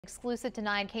Exclusive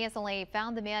tonight, KSLA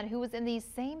found the man who was in the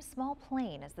same small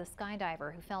plane as the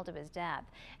skydiver who fell to his death.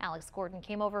 Alex Gordon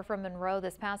came over from Monroe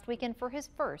this past weekend for his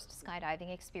first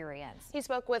skydiving experience. He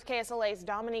spoke with KSLA's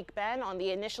Dominique Ben on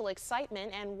the initial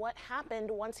excitement and what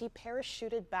happened once he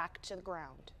parachuted back to the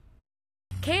ground.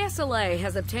 KSLA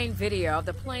has obtained video of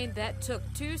the plane that took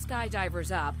two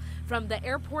skydivers up from the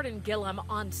airport in Gillem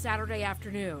on Saturday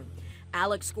afternoon.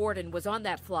 Alex Gordon was on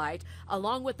that flight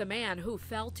along with the man who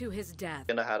fell to his death.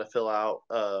 And I had to fill out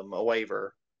a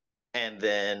waiver, and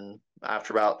then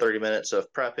after about 30 minutes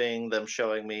of prepping, them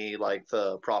showing me like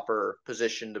the proper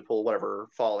position to pull whatever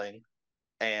falling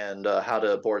and how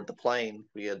to board the plane,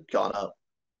 we had gone up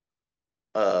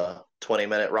a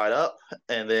 20-minute ride up,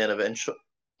 and then eventually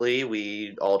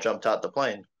we all jumped out the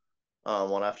plane.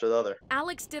 One after the other.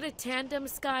 Alex did a tandem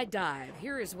skydive.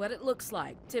 Here is what it looks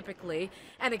like. Typically,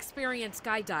 an experienced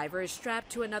skydiver is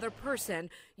strapped to another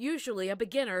person, usually a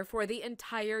beginner, for the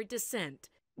entire descent.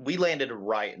 We landed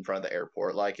right in front of the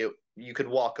airport. You could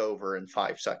walk over in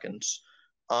 5 seconds.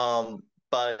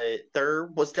 But there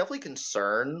was definitely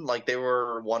concern. Like, they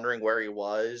were wondering where he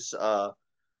was.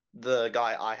 The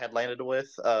guy I had landed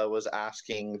with was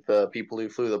asking the people who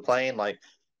flew the plane, like,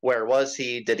 where was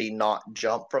he? Did he not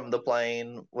jump from the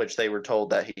plane? Which they were told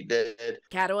that he did.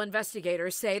 Caddo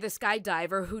investigators say the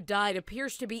skydiver who died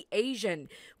appears to be Asian.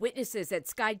 Witnesses at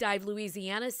Skydive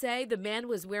Louisiana say the man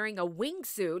was wearing a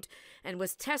wingsuit and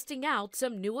was testing out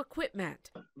some new equipment.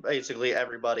 Basically,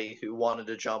 everybody who wanted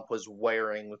to jump was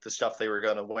wearing with the stuff they were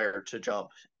going to wear to jump,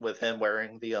 with him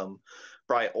wearing the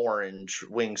bright orange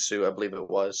wingsuit, I believe it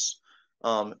was,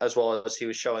 as well as he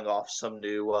was showing off some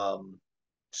new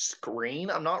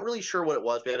screen. I'm not really sure what it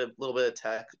was. We had a little bit of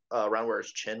tech around where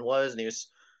his chin was, and he was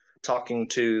talking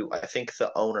to, I think,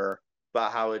 the owner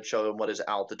about how it showed him what his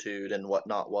altitude and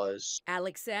whatnot was.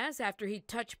 Alex says after he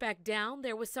touched back down,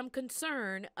 there was some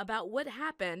concern about what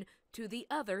happened to the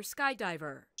other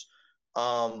skydiver.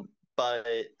 But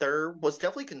there was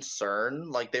definitely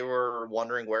concern. Like, they were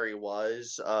wondering where he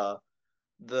was.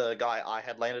 The guy I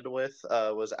had landed with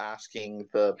was asking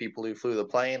the people who flew the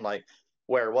plane, like,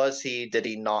 where was he? Did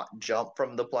he not jump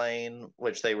from the plane?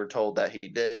 Which they were told that he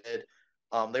did.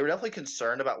 They were definitely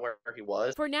concerned about where he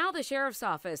was. For now, the Sheriff's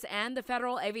Office and the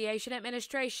Federal Aviation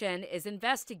Administration is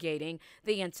investigating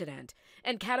the incident.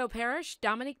 In Caddo Parish,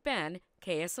 Dominique Ben,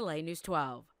 KSLA News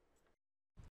 12.